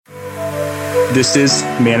This is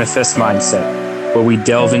Manifest Mindset, where we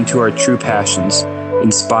delve into our true passions,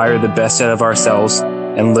 inspire the best out of ourselves,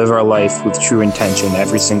 and live our life with true intention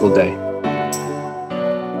every single day.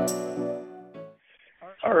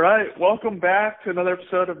 All right, welcome back to another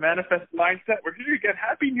episode of Manifest Mindset. We're here again.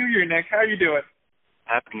 Happy New Year, Nick. How are you doing?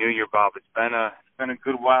 Happy New Year, Bob. It's been a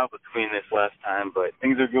good while between this last time, but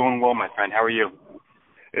things are going well, my friend. How are you?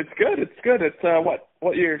 It's good. It's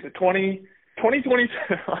what year is it? 2022.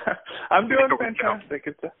 I'm doing fantastic.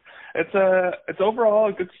 It's overall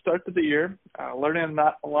a good start to the year. Learning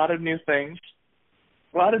a lot of new things.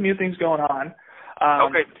 A lot of new things going on.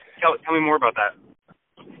 Okay, tell me more about that.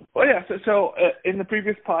 Well, yeah. So in the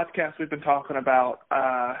previous podcast, we've been talking about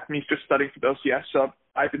me just studying for the OCS. So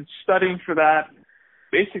I've been studying for that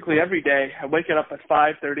basically every day. I wake up at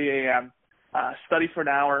 5:30 a.m., study for an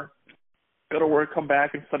hour, go to work, come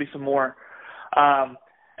back, and study some more.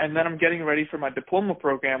 And then I'm getting ready for my diploma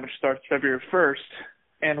program, which starts February 1st.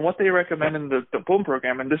 And what they recommend in the diploma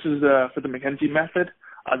program, and this is for the McKenzie method.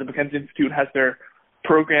 The McKenzie Institute has their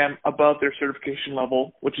program above their certification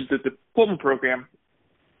level, which is the diploma program.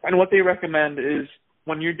 And what they recommend is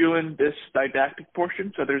when you're doing this didactic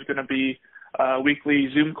portion, so there's going to be weekly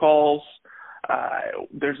Zoom calls.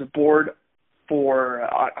 There's a board for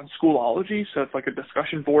on Schoolology, so it's like a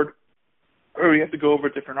discussion board where you have to go over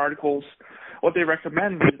different articles. What they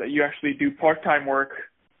recommend is that you actually do part-time work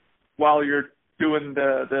while you're doing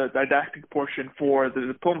the didactic portion for the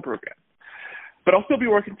diploma program. But I'll still be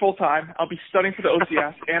working full-time. I'll be studying for the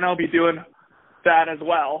OCS, and I'll be doing that as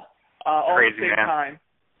well all at the same time.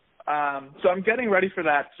 So I'm getting ready for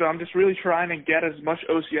that. So I'm just really trying to get as much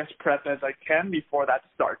OCS prep as I can before that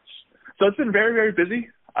starts. So it's been very, very busy.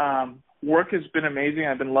 Work has been amazing.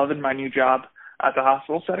 I've been loving my new job at the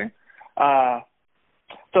hospital setting.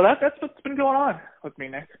 So that's what's been going on with me,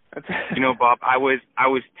 Nick. You know, Bob, I was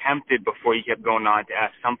tempted before you kept going on to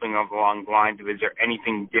ask something along the lines of, is there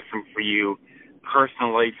anything different for you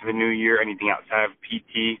personally for the new year, anything outside of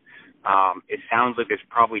PT? It sounds like there's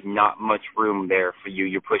probably not much room there for you.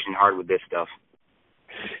 You're pushing hard with this stuff.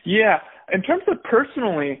 Yeah. In terms of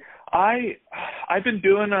personally, I've been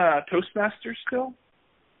doing Toastmasters still,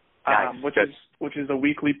 nice. which is a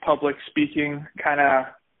weekly public speaking kind of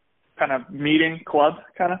meeting club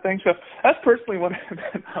kind of thing. So that's personally what I've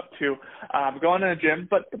been up to. Going to the gym,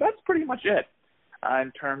 but that's pretty much it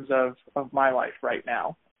in terms of my life right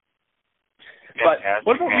now. Fantastic, but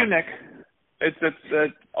what about you, Nick?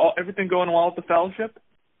 It's everything going well with the fellowship?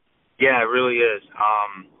 Yeah, it really is.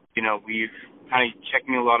 We've kind of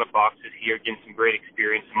checking a lot of boxes here, getting some great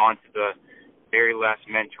experience. I'm on to the very last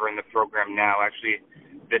mentor in the program now. Actually,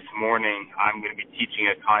 this morning I'm going to be teaching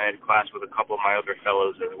a Con Ed class with a couple of my other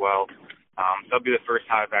fellows as well. So it'll be the first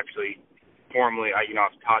time I've actually formally, I've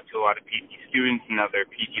taught to a lot of PT students and other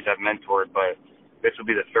PTs I've mentored, but this will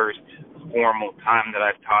be the first formal time that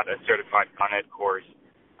I've taught a certified Con Ed course.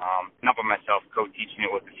 Not by myself, co-teaching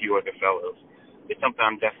it with a few other fellows. It's something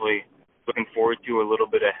I'm definitely looking forward to, a little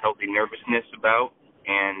bit of healthy nervousness about,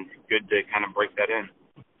 and good to kind of break that in.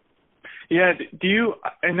 Yeah,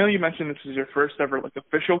 I know you mentioned this is your first ever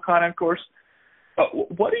official Con Ed course.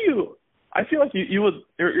 What do you? I feel like you're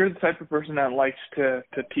the type of person that likes to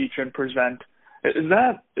teach and present. Is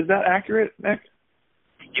that accurate, Nick?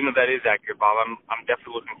 That is accurate, Bob. I'm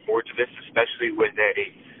definitely looking forward to this, especially with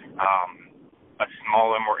a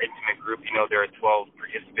smaller, more intimate group. There are 12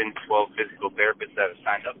 participants, 12 physical therapists that have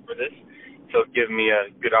signed up for this. So it gives me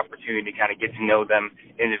a good opportunity to kind of get to know them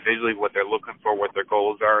individually, what they're looking for, what their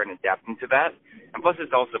goals are, and adapting to that. And plus,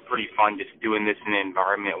 it's also pretty fun just doing this in an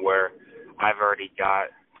environment where I've already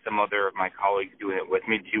got some other of my colleagues doing it with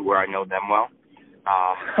me, too, where I know them well.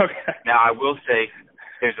 Okay. Now, I will say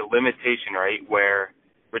there's a limitation, right, where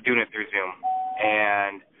we're doing it through Zoom.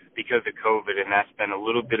 And because of COVID, and that's been a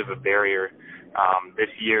little bit of a barrier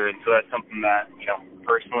this year. And so that's something that,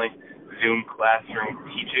 personally, Zoom classroom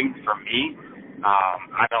teaching for me,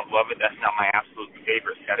 I don't love it. That's not my absolute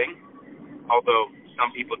favorite setting. Although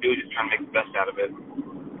some people do, just try to make the best out of it.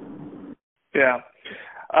 Yeah.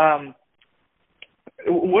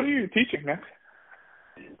 What are you teaching, Nick?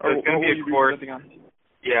 So it's going to be a course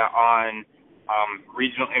on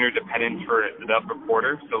regional interdependence for the upper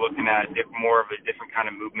quarter. So looking at more of a different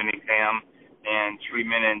kind of movement exam and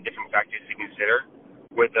treatment and different factors to consider,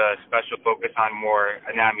 with a special focus on more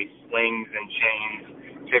anatomy, slings and chains.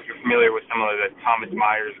 So if you're familiar with some of the Thomas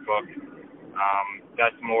Myers book,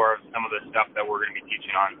 that's more of some of the stuff that we're going to be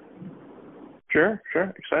teaching on. Sure.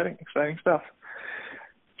 Exciting stuff.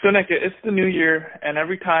 So, Nick, it's the new year, and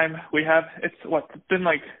every time we have, it's been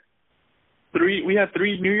like we had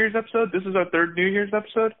 3 New Year's episodes. This is our 3rd New Year's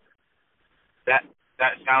episode. That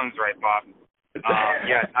sounds right, Bob.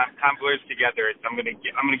 Yeah, time blurs together. I'm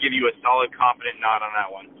gonna give you a solid, confident nod on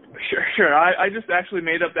that one. Sure. I just actually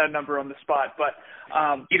made up that number on the spot, but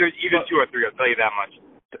either 2 or 3. I'll tell you that much.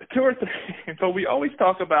 2 or 3. But we always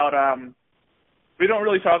talk about we don't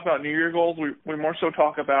really talk about New Year goals. We more so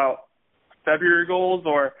talk about February goals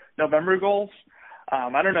or November goals.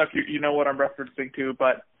 I don't know if you know what I'm referencing to,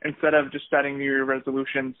 but instead of just setting New Year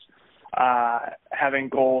resolutions, having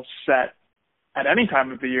goals set at any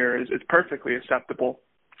time of the year is perfectly acceptable.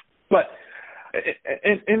 But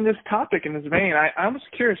in this topic, in this vein, I was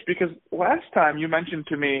curious because last time you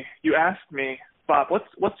asked me, Bob,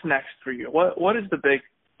 what's next for you? What is the big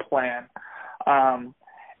plan?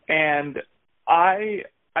 And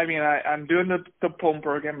I'm doing the diploma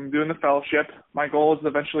program. I'm doing the fellowship. My goal is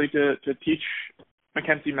eventually to teach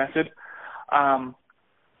Mackenzie Method.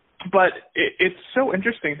 But it's so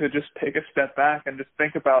interesting to just take a step back and just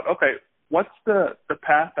think about, okay, what's the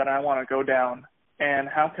path that I want to go down, and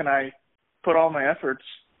how can I put all my efforts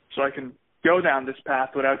so I can go down this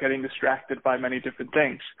path without getting distracted by many different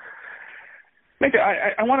things. Nick,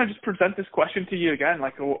 I want to just present this question to you again.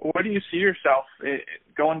 Like, where do you see yourself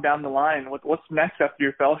going down the line? What's next after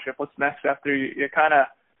your fellowship? What's next after you're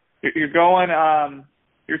going?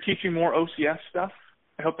 You're teaching more OCS stuff.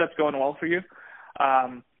 I hope that's going well for you.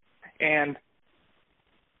 And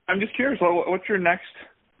I'm just curious, what's your next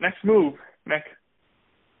move, Nick?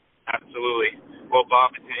 Absolutely. Well,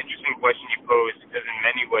 Bob, it's an interesting question you posed because in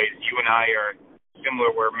many ways you and I are similar,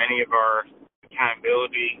 where many of our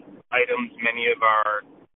accountability items, many of our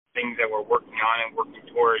things that we're working on and working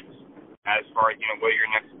towards as far as, what are your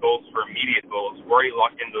next goals for immediate goals, we're already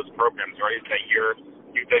locked into those programs, right? That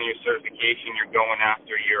you've done your certification, you're going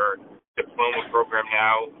after your diploma program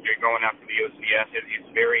now, you're going after the OCS. It's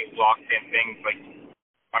very locked in things. Like,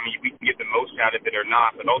 we can get the most out of it or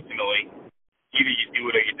not, but ultimately, either you do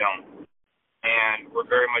it or you don't. And we're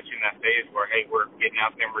very much in that phase where, hey, we're getting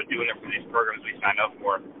out there and we're doing it for these programs we signed up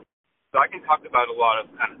for. So I can talk about a lot of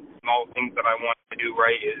kind of small things that I want to do,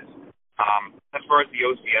 right, is as far as the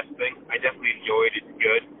OCS thing, I definitely enjoy it. It's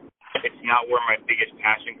good. It's not where my biggest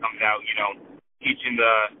passion comes out, teaching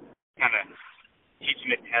the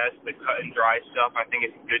test, the cut and dry stuff. I think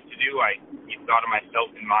it's good to do. I thought of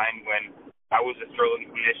myself in mind when I was a Sterling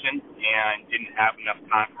clinician and didn't have enough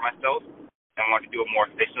time for myself. I wanted to do it more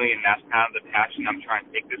efficiently, and that's kind of the passion I'm trying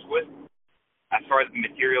to take this with. As far as the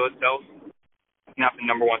material itself, it's not the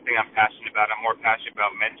number one thing I'm passionate about. I'm more passionate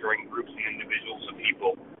about mentoring groups and individuals of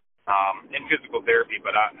people in physical therapy,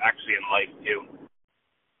 but actually in life too.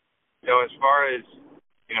 So as far as,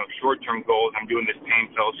 short-term goals, I'm doing this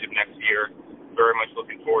pain fellowship next year. Very much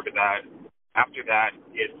looking forward to that. After that,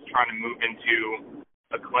 it's trying to move into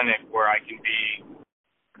a clinic where I can be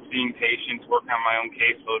seeing patients, working on my own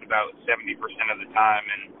caseload about 70% of the time,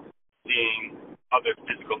 and seeing other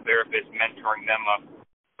physical therapists, mentoring them up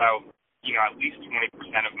about, at least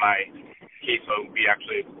 20% of my caseload will be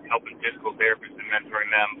actually helping physical therapists and mentoring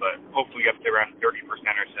them, but hopefully up to around 30%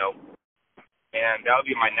 or so. And that'll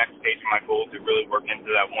be my next stage of my goal, to really work into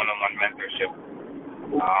that one-on-one mentorship.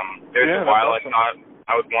 There's a while awesome. I thought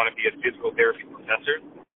I would want to be a physical therapy professor.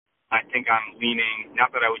 I think I'm leaning,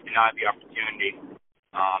 not that I would deny the opportunity,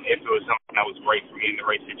 if it was something that was right for me in the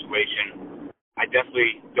right situation. I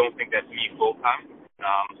definitely don't think that's me full-time.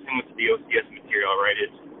 Similar to the OCS material, right,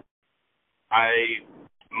 I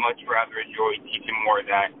much rather enjoy teaching more of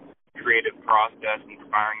that creative process,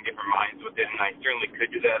 inspiring different minds with it, and I certainly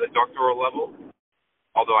could do that at a doctoral level,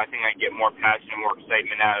 although I think I get more passion and more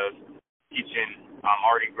excitement out of teaching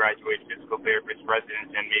already graduated physical therapist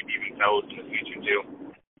residents and maybe even fellows in the future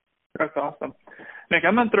too. That's awesome. Nick,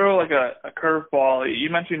 I'm going to throw like a curveball. You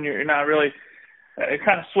mentioned you're not really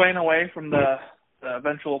kind of swaying away from the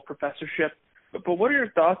eventual professorship, but what are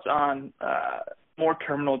your thoughts on more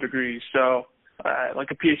terminal degrees? So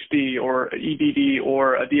like a PhD or an EDD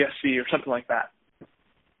or a DSC or something like that.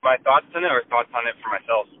 My thoughts on it, or thoughts on it for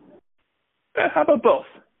myself? How about both?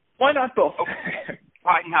 Why not both? Okay.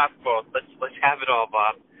 Why not both? Let's have it all,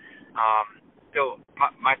 Bob. So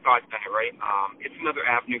my thoughts on it, right? It's another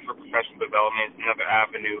avenue for professional development. It's another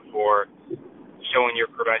avenue for showing your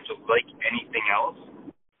credentials. Like anything else,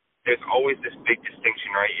 there's always this big distinction,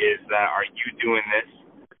 right? Is that, are you doing this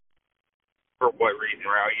for what reason,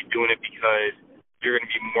 right? Are you doing it because you're going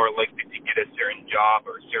to be more likely to get a certain job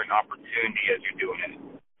or a certain opportunity as you're doing it?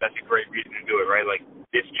 That's a great reason to do it, right? Like,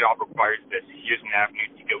 this job requires this. Here's an avenue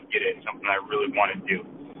to go get it. It's something I really want to do.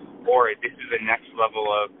 Or this is the next level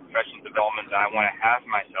of professional development that I want to have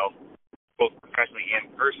myself, both professionally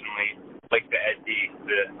and personally, like the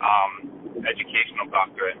educational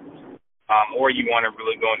doctorate. or you want to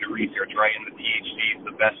really go into research, right? And the PhD is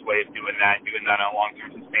the best way of doing that on a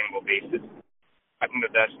long-term sustainable basis. I think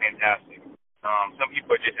that that's fantastic. Some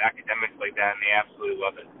people are just academics like that, and they absolutely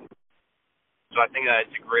love it. So I think that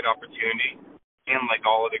it's a great opportunity, and like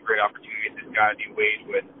all other great opportunities, it's got to be weighed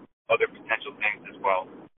with other potential things as well.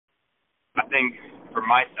 I think for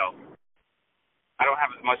myself, I don't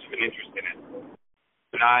have as much of an interest in it.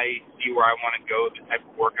 When I see where I want to go, the type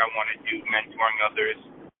of work I want to do, mentoring others,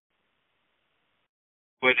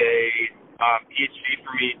 would a PhD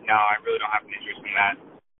for me? No, I really don't have an interest in that.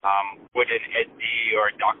 Would an EdD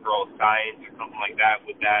or a doctoral science or something like that,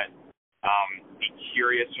 would that be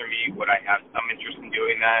curious for me? Would I have some interest in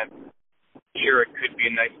doing that? Sure, it could be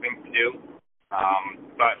a nice thing to do.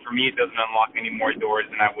 But for me, it doesn't unlock any more doors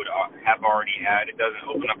than I would have already had. It doesn't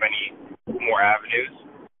open up any more avenues.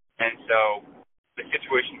 And so the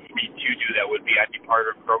situation for me to do that would be I'd be part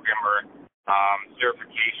of a programmer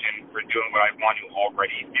certification for doing what I want to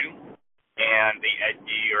already do. And the EdD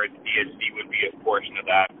or the DSC would be a portion of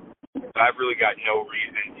that. So I've really got no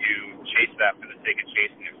reason to chase that for the sake of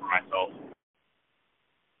chasing it for myself.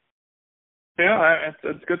 Yeah,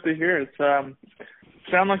 it's good to hear. It's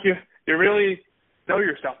sound like you really know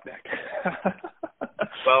yourself, Nick.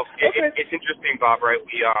 Well, okay. It's interesting, Bob, right?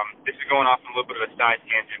 This is going off on a little bit of a side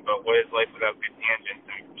tangent, but what is life without good tangents?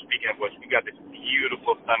 And speaking of which, we got this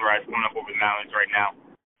beautiful sunrise coming up over the mountains right now.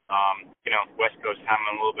 West Coast time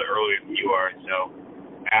a little bit earlier than you are, so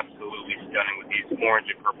absolutely stunning with these orange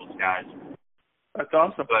and purple skies. That's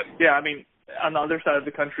awesome. But yeah, I mean, on the other side of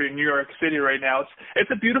the country, in New York City right now,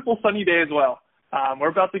 it's a beautiful sunny day as well.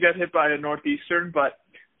 We're about to get hit by a northeastern, but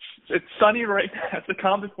it's sunny right now. It's the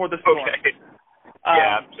calm before the storm. Okay.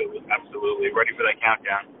 Yeah, absolutely. Ready for that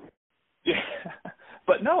countdown. Yeah.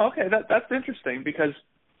 But no, okay, that's interesting because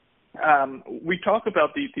we talk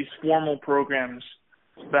about these formal programs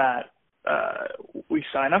that we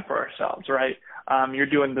sign up for ourselves, right? You're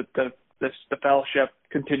doing the fellowship,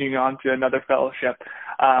 continuing on to another fellowship.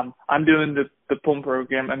 I'm doing the PUM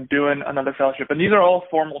program. I'm doing another fellowship. And these are all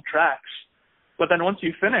formal tracks. But then once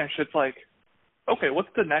you finish, it's like, okay, what's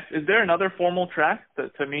the next? Is there another formal track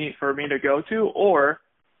for me to go to? Or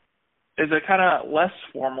is it kind of less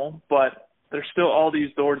formal, but there's still all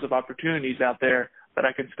these doors of opportunities out there that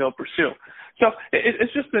I can still pursue? So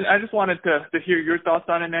it's just I just wanted to hear your thoughts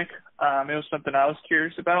on it, Nick. It was something I was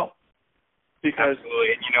curious about. Because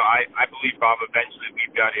absolutely, and I believe, Bob, eventually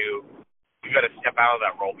we've got to step out of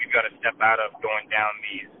that role. We've got to step out of going down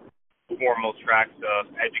these formal tracks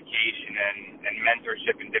of education and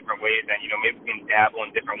mentorship in different ways, and maybe we can dabble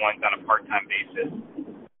in different ones on a part-time basis.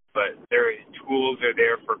 But tools are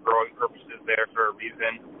there for growing purposes, there for a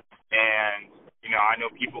reason. And I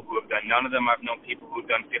know people who have done none of them. I've known people who've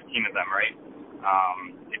done 15 of them. Right?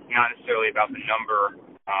 It's not necessarily about the number,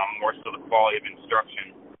 more so the quality of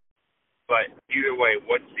instruction. But either way,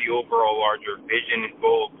 what's the overall larger vision and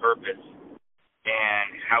goal, purpose, and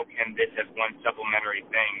how can this as one supplementary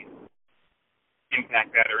thing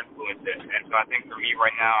impact that or influence it? And so I think for me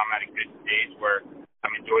right now, I'm at a good stage where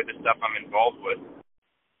I'm enjoying the stuff I'm involved with,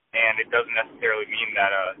 and it doesn't necessarily mean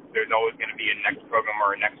that there's always going to be a next program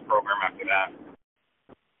or a next program after that.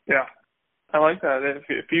 Yeah, I like that. It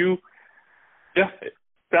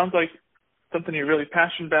sounds like something you're really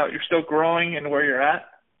passionate about. You're still growing in where you're at.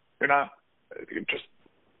 You're not just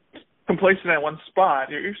complacent at one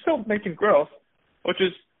spot. You're still making growth,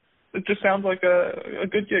 it just sounds like a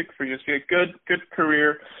good gig for you. It's a good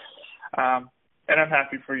career, and I'm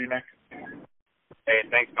happy for you, Nick. Hey,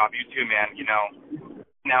 thanks, Bob. You too, man.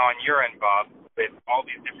 Now on your end, Bob, with all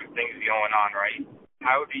these different things going on, right?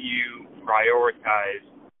 How do you prioritize?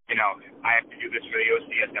 I have to do this for the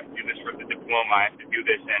OCS. I have to do this for the diploma. I have to do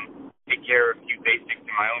this and take care of a few basics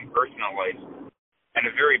in my own personal life. And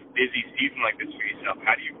a very busy season like this for yourself,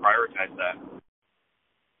 how do you prioritize that?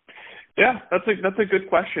 Yeah, that's a good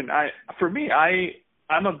question.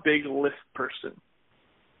 I'm a big list person.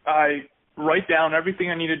 I write down everything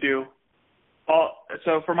I need to do.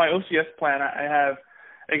 So for my OCS plan, I have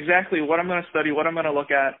exactly what I'm going to study, what I'm going to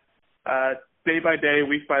look at, day by day,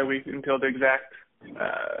 week by week, until the exact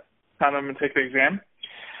time I'm going to take the exam.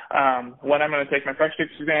 When I'm going to take my practice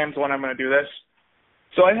exams, when I'm going to do this.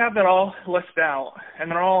 So I have that all listed out,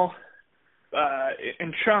 and they're all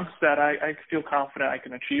in chunks that I feel confident I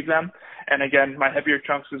can achieve them. And again, my heavier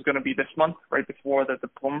chunks is going to be this month, right before the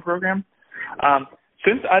diploma program.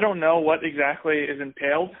 Since I don't know what exactly is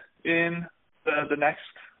entailed in the next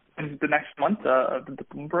month of the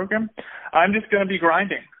diploma program, I'm just going to be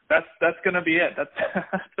grinding. That's going to be it. That's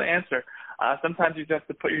the answer. Sometimes you just have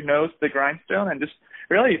to put your nose to the grindstone and just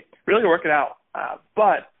really work it out.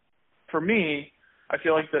 But for me, I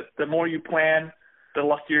feel like the more you plan, the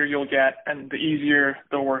luckier you'll get, and the easier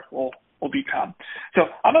the work will become. So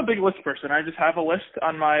I'm a big list person. I just have a list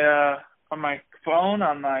on my phone,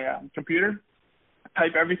 on my computer,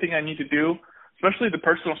 type everything I need to do, especially the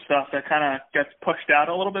personal stuff that kind of gets pushed out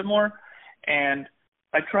a little bit more, and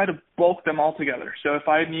I try to bulk them all together. So if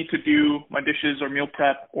I need to do my dishes or meal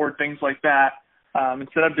prep or things like that,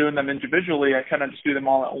 instead of doing them individually, I kind of just do them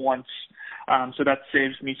all at once. So that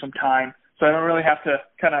saves me some time. So I don't really have to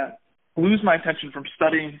kind of lose my attention from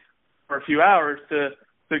studying for a few hours to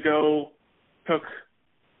go cook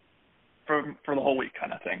for the whole week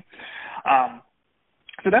kind of thing.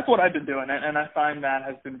 So that's what I've been doing, and I find that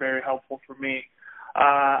has been very helpful for me.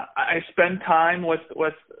 I spend time with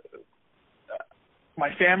my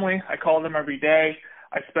family. I call them every day.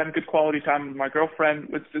 I spend good quality time with my girlfriend.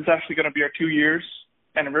 It's actually going to be our 2 years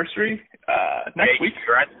anniversary next week.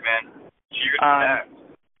 Congrats, man. Cheers to that.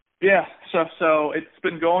 Yeah, so it's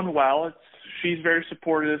been going well. She's very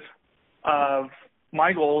supportive of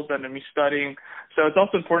my goals and of me studying. So it's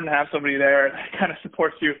also important to have somebody there that kind of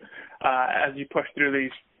supports you as you push through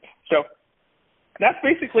these. So that's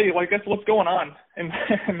basically, I guess, what's going on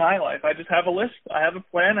in my life. I just have a list, I have a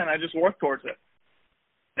plan, and I just work towards it.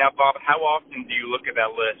 Now, Bob, how often do you look at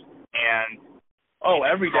that list and? Oh,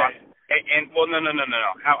 every day. And well, no.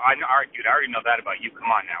 I already know that about you. Come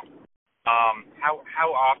on now. How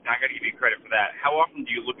often? I got to give you credit for that. How often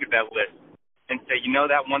do you look at that list and say,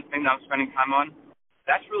 that one thing that I'm spending time on,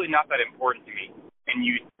 that's really not that important to me, and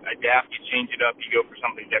you adapt, you change it up, you go for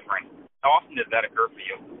something different. How often does that occur for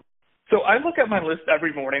you? So I look at my list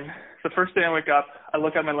every morning. The first day I wake up, I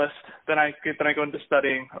look at my list. Then I go into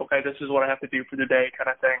studying. Okay, this is what I have to do for the day,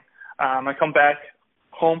 kind of thing. I come back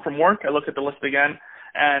home from work. I look at the list again,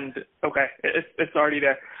 and okay, it's already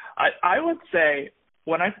there. I would say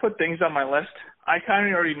when I put things on my list, I kind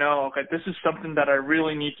of already know. Okay, this is something that I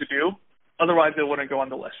really need to do. Otherwise, it wouldn't go on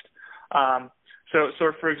the list.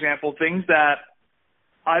 So for example, things that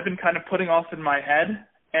I've been kind of putting off in my head,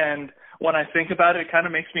 and when I think about it, it kind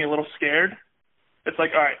of makes me a little scared. It's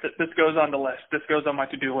like, all right, this goes on the list. This goes on my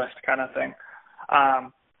to-do list kind of thing.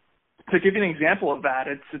 To give you an example of that,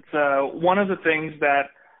 it's one of the things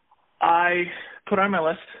that I put on my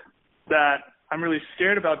list that I'm really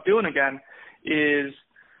scared about doing again is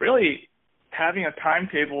really having a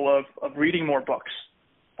timetable of reading more books,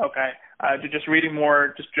 okay? To just reading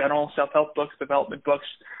more just general self-help books, development books,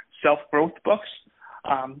 self-growth books.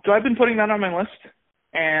 So I've been putting that on my list.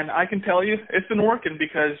 And I can tell you it's been working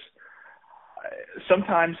because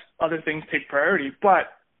sometimes other things take priority.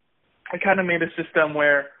 But I kind of made a system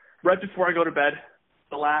where right before I go to bed,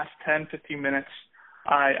 the last 10, 15 minutes,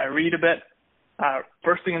 I read a bit.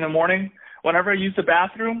 First thing in the morning, whenever I use the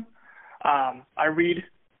bathroom, I read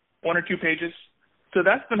 1 or 2 pages. So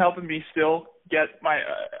that's been helping me still get my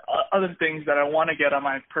other things that I want to get on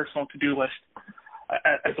my personal to-do list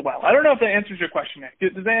as well. I don't know if that answers your question,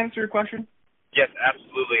 Nick. Does that answer your question? Yes,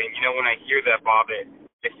 absolutely. And when I hear that, Bob, it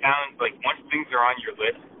sounds like once things are on your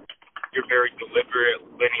list, you're very deliberate,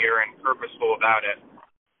 linear, and purposeful about it.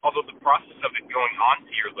 Although the process of it going onto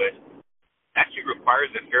your list actually requires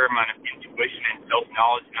a fair amount of intuition and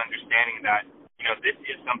self-knowledge and understanding that, this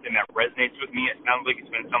is something that resonates with me. It sounds like it's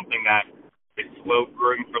been something that is slow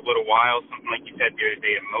growing for a little while, something like you said the other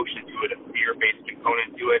day, emotion to it, a fear-based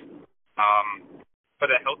component to it, but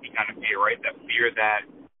a healthy kind of fear, right? That fear that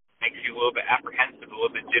makes you a little bit apprehensive, a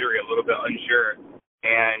little bit jittery, a little bit unsure.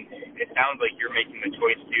 And it sounds like you're making the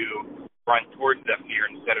choice to run towards that fear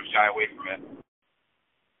instead of shy away from it.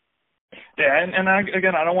 Yeah, and I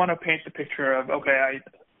don't want to paint the picture of, okay,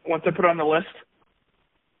 once I put it on the list,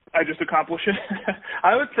 I just accomplish it.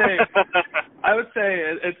 I would say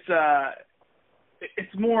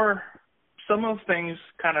it's more, some of things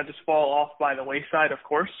kind of just fall off by the wayside, of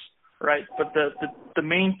course, right? But the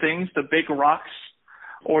main things, the big rocks,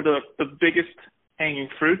 or the biggest hanging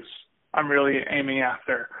fruits, I'm really aiming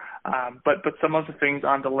after. But some of the things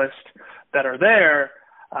on the list that are there,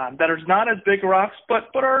 that are not as big rocks, but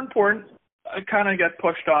are important, kind of get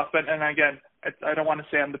pushed off. And again, I don't want to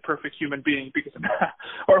say I'm the perfect human being because I'm not,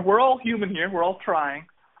 or we're all human here. We're all trying.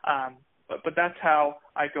 But that's how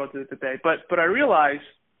I go through the day. But I realize,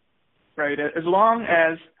 right, as long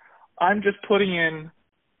as I'm just putting in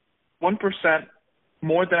 1%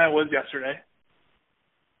 more than I was yesterday,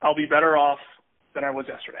 I'll be better off than I was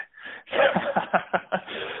yesterday.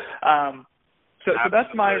 So that's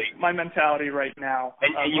my mentality right now.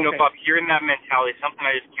 And Bob, hearing that mentality, something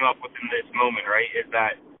I just came up with in this moment, right, is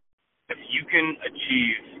that if you can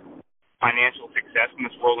achieve financial success in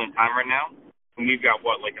this world and time right now, when we've got,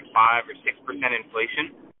 like a 5 or 6%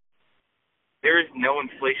 inflation, there is no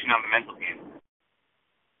inflation on the mental game.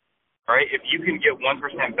 right? If you can get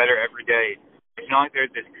 1% better every day, it's not like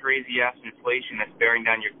there's this crazy-ass inflation that's bearing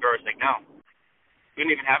down your throat. It's like, no, you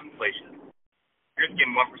don't even have inflation. You're just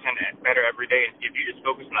getting 1% better every day, and if you just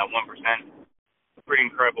focus on that 1%, it's pretty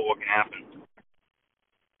incredible what can happen.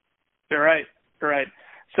 You're right. You're right.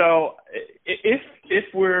 So if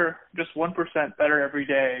we're just 1% better every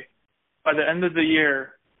day, by the end of the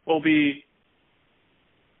year, we'll be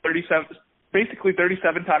 37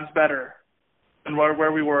 times better than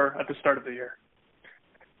where we were at the start of the year.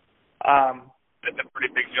 That's a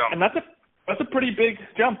pretty big jump. And that's a pretty big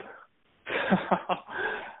jump.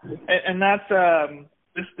 and that's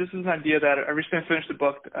this is an idea that I recently finished a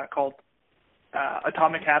book called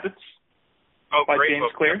Atomic Habits by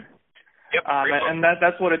James Clear. Yep, and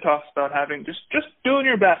that's what it talks about, having just doing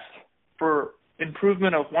your best for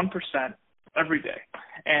improvement of 1% every day.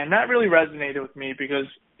 And that really resonated with me, because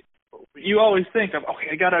you always think of, okay,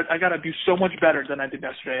 I gotta do so much better than I did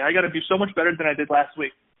yesterday. I gotta do so much better than I did last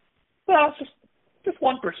week. Well, it's just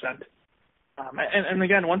 1%. And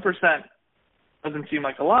again, 1% doesn't seem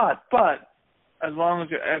like a lot, but as long as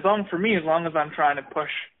I'm trying to push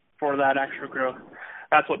for that extra growth,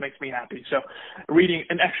 that's what makes me happy. So reading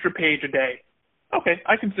an extra page a day, okay,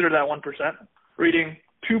 I consider that 1%. Reading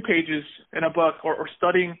 2 pages in a book, or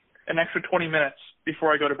studying an extra 20 minutes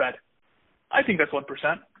before I go to bed, I think that's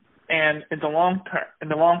 1%. And in the long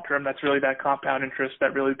term, that's really that compound interest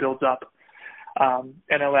that really builds up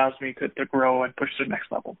and allows me to grow and push to the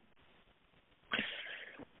next level.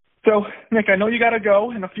 So, Nick, I know you got to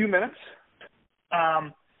go in a few minutes.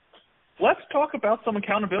 Let's talk about some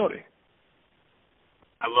accountability.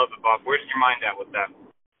 I love it, Bob. Where's your mind at with that?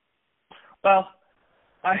 Well,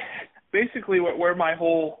 I basically where my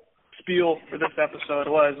whole spiel for this episode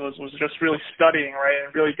was just really studying, right,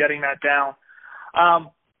 and really getting that down.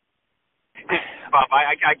 Bob,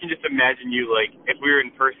 I can just imagine you, like, if we were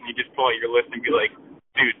in person, you just pull out your list and be like,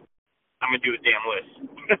 dude, I'm going to do a damn list.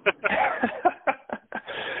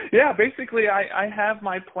 Yeah, basically I have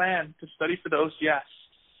my plan to study for the OCS.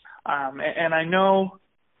 And I know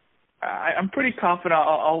I'm pretty confident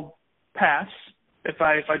I'll pass if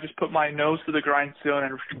I just put my nose to the grindstone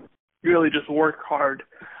and really just work hard.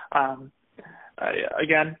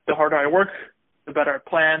 Again, the harder I work, the better I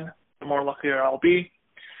plan, the more luckier I'll be.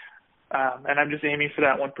 And I'm just aiming for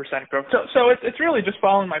that 1% growth. So it's really just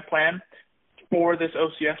following my plan for this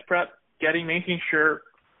OCS prep, making sure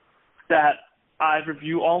that I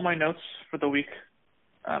review all my notes for the week.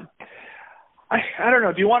 I don't know.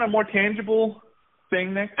 Do you want a more tangible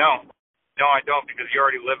thing, Nick? No, I don't, because you're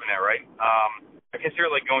already living it, right? I consider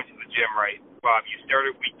it like going to the gym, right? Bob,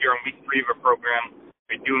 you're on week 3 of a program.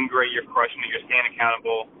 You're doing great. You're crushing it. You're staying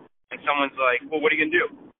accountable. And someone's like, well, what are you going to do?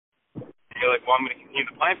 And you're like, well, I'm going to continue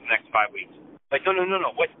the plan for the next 5 weeks. Like, no.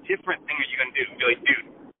 What different thing are you going to do? You're like, dude,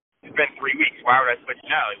 it's been 3 weeks. Why would I switch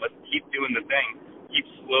now? Like, let's keep doing the thing. Keep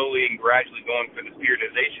slowly and gradually going for this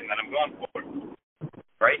periodization that I'm going for.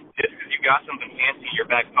 Right? Just because you got something fancy in your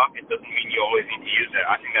back pocket doesn't mean you always need to use it.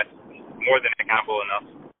 I think that's more than accountable enough.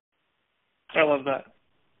 I love that.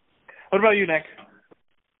 What about you, Nick?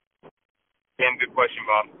 Damn good question,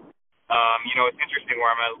 Bob. It's interesting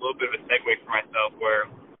where I'm at a little bit of a segue for myself, where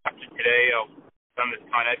after today I've done this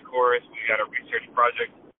Con Ed course. We got a research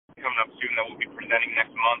project coming up soon that we'll be presenting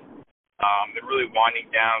next month. They're really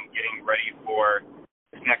winding down, getting ready for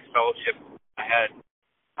this next fellowship ahead.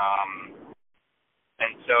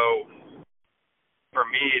 And so for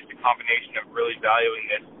me, it's a combination of really valuing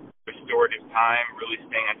this restorative time, really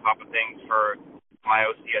staying on top of things for my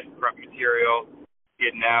OCS prep material,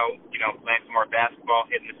 getting out, playing some more basketball,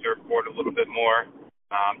 hitting the surfboard a little bit more,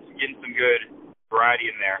 getting some good variety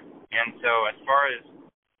in there. And so as far as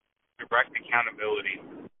direct accountability,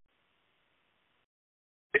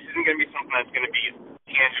 this isn't going to be something that's going to be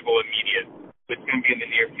tangible, immediate, but it's going to be in the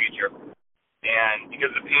near future. And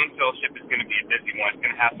because the Payne Fellowship is going to be a busy one, it's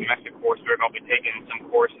going to have some extra coursework. I'll be taking some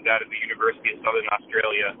courses out of the University of Southern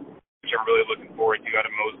Australia, which I'm really looking forward to, out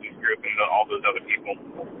of Mosley's group and all those other people.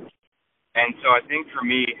 And so I think for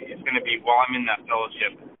me, it's going to be, while I'm in that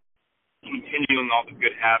fellowship, continuing all the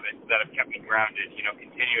good habits that have kept me grounded,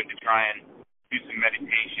 continuing to try and do some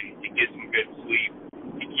meditation, to get some good sleep,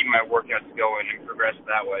 to keep my workouts going and progress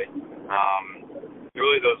that way.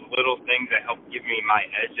 Really those little things that help give me my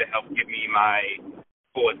edge, that help give me my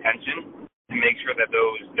full attention, to make sure that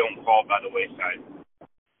those don't fall by the wayside,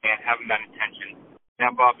 and having that intention.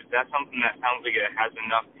 Now, Bob, is that something that sounds like it has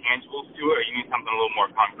enough tangibles to it, or you need something a little more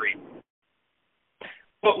concrete?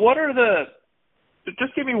 But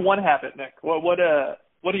just give me one habit, Nick. What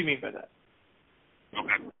do you mean by that?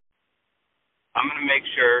 Okay. I'm going to make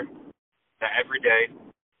sure that every day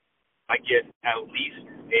I get at least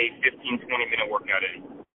a 15-20-minute workout in.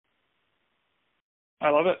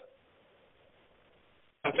 I love it.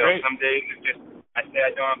 That's so great. Some days it's just, I say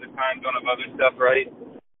I don't have the time, don't have other stuff, right?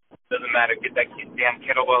 Doesn't matter. Get that damn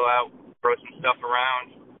kettlebell out, throw some stuff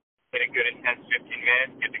around, hit a good intense 15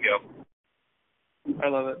 minutes, good to go.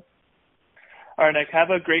 I love it. All right, Nick, have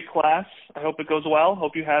a great class. I hope it goes well.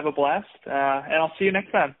 Hope you have a blast. And I'll see you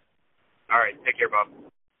next time. All right. Take care, Bob.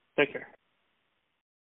 Take care.